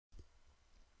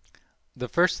the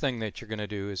first thing that you're going to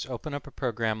do is open up a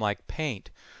program like Paint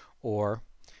or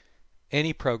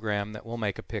any program that will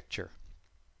make a picture.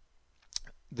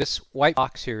 This white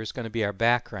box here is going to be our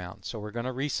background, so we're going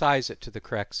to resize it to the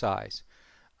correct size.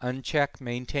 Uncheck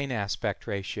Maintain Aspect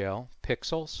Ratio,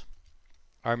 Pixels.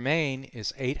 Our main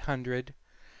is 800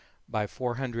 by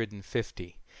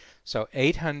 450. So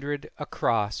 800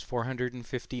 across,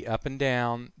 450 up and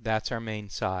down, that's our main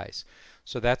size.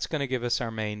 So that's going to give us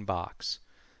our main box.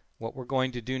 What we're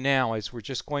going to do now is we're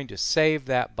just going to save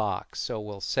that box. So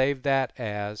we'll save that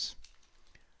as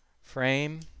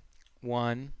frame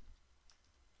 1,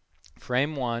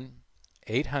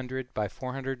 800 by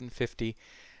 450,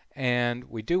 and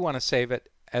we do want to save it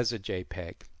as a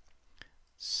JPEG.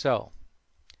 So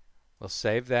we'll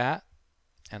save that,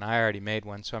 and I already made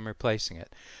one, so I'm replacing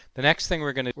it. The next thing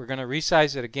we're going to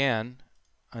resize it again,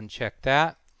 uncheck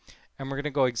that, and we're going to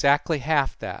go exactly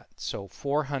half that. So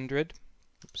 400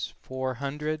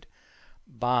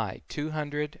 by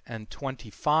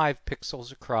 225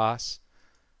 pixels across.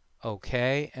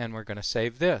 OK, and we're going to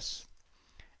save this.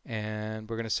 And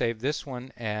we're going to save this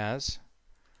one as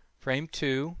frame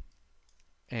 2,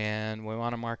 and we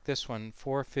want to mark this one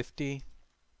 450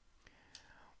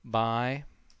 by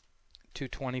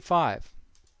 225.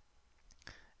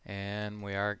 And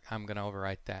I'm going to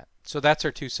overwrite that. So that's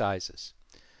our two sizes.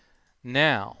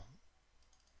 Now,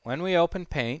 when we open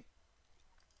Paint,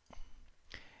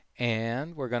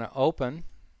 and we're going to open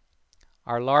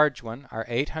our large one, our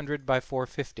 800 by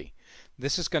 450.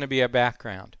 This is going to be our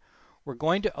background. We're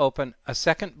going to open a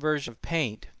second version of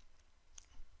Paint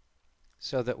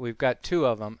so that we've got two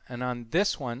of them, and on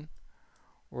this one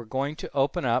we're going to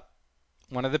open up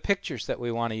one of the pictures that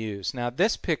we want to use. Now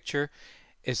this picture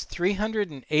is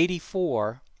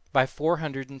 384 by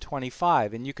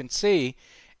 425, and you can see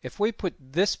if we put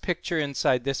this picture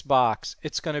inside this box,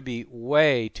 it's going to be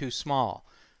way too small.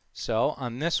 So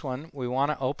on this one we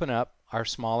want to open up our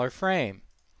smaller frame.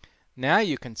 Now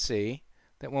you can see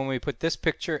that when we put this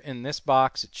picture in this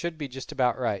box, it should be just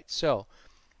about right. So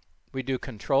we do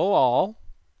Control-All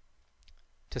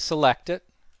to select it.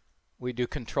 We do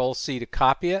Control-C to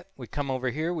copy it. We come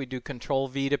over here, we do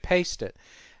Control-V to paste it.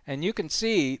 And you can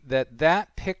see that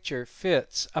that picture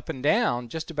fits up and down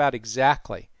just about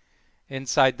exactly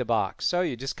inside the box. So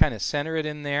you just kind of center it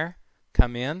in there,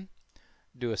 come in,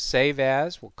 do a Save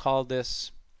As. We'll call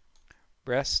this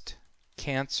breast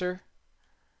cancer.jpg,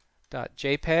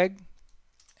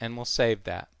 and we'll save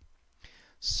that.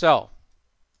 So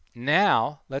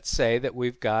now let's say that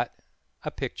we've got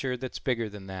a picture that's bigger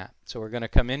than that. So we're going to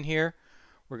come in here,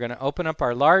 we're going to open up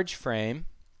our large frame,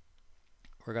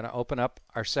 we're going to open up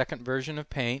our second version of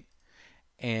Paint,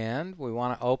 and we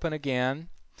want to open again,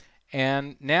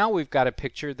 and now we've got a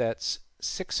picture that's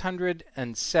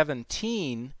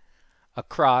 617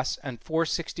 across and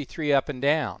 463 up and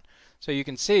down. So you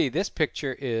can see this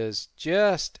picture is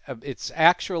it's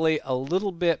actually a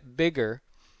little bit bigger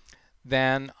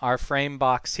than our frame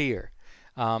box here.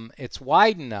 It's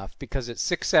wide enough because it's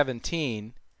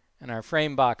 617 and our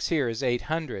frame box here is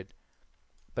 800,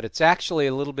 but it's actually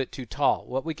a little bit too tall.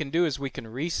 What we can do is we can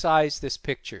resize this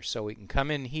picture. So we can come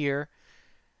in here,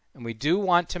 and we do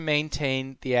want to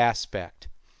maintain the aspect.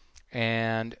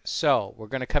 And so we're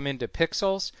going to come into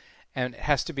Pixels, and it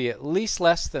has to be at least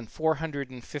less than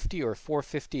 450 or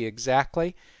 450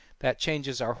 exactly. That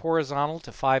changes our horizontal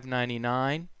to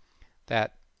 599.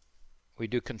 That we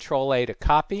do Control-A to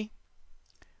copy.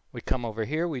 We come over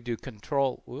here, we do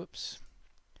Control-All,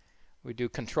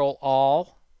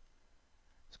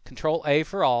 Control-A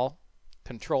for all,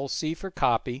 Control-C for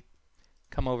copy.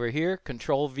 Come over here,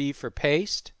 Control-V for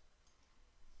paste.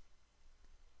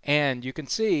 And you can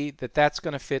see that that's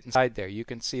going to fit inside there. You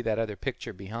can see that other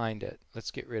picture behind it.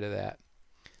 Let's get rid of that.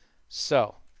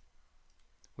 So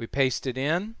we paste it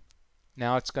in.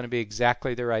 Now it's going to be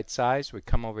exactly the right size. We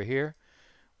come over here,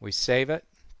 we save it.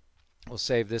 We'll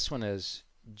save this one as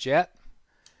Jet,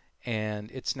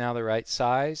 and it's now the right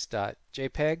size,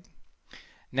 .jpg.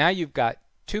 Now you've got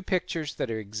two pictures that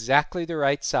are exactly the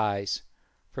right size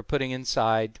for putting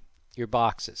inside your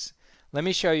boxes. Let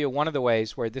me show you one of the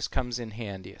ways where this comes in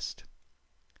handiest.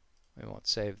 We won't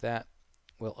save that.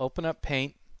 We'll open up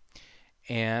Paint,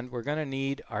 and we're going to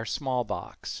need our small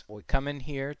box. We come in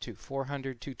here to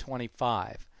 400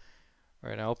 225. We're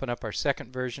going to open up our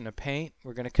second version of Paint.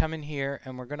 We're going to come in here,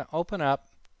 and we're going to open up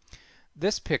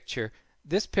this picture.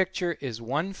 This picture is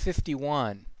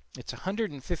 151. It's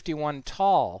 151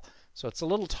 tall, so it's a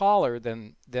little taller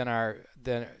than our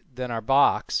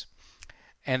box.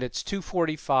 And it's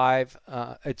 245.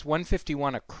 It's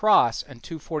 151 across and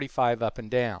 245 up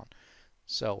and down.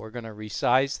 So we're going to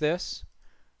resize this.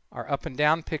 Our up and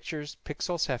down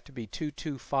pixels have to be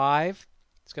 225.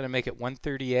 It's going to make it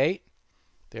 138.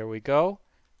 There we go.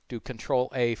 Do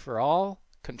Control A for all,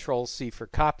 Control C for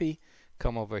copy.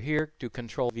 Come over here, do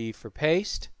Control V for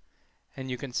paste.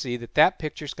 And you can see that that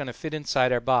picture is going to fit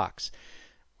inside our box.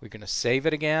 We're going to save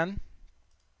it again.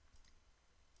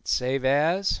 Save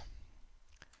as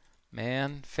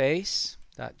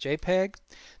manface.jpg.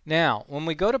 Now, when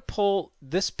we go to pull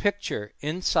this picture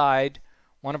inside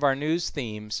one of our news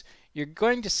themes, you're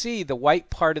going to see the white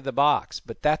part of the box,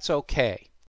 but that's okay.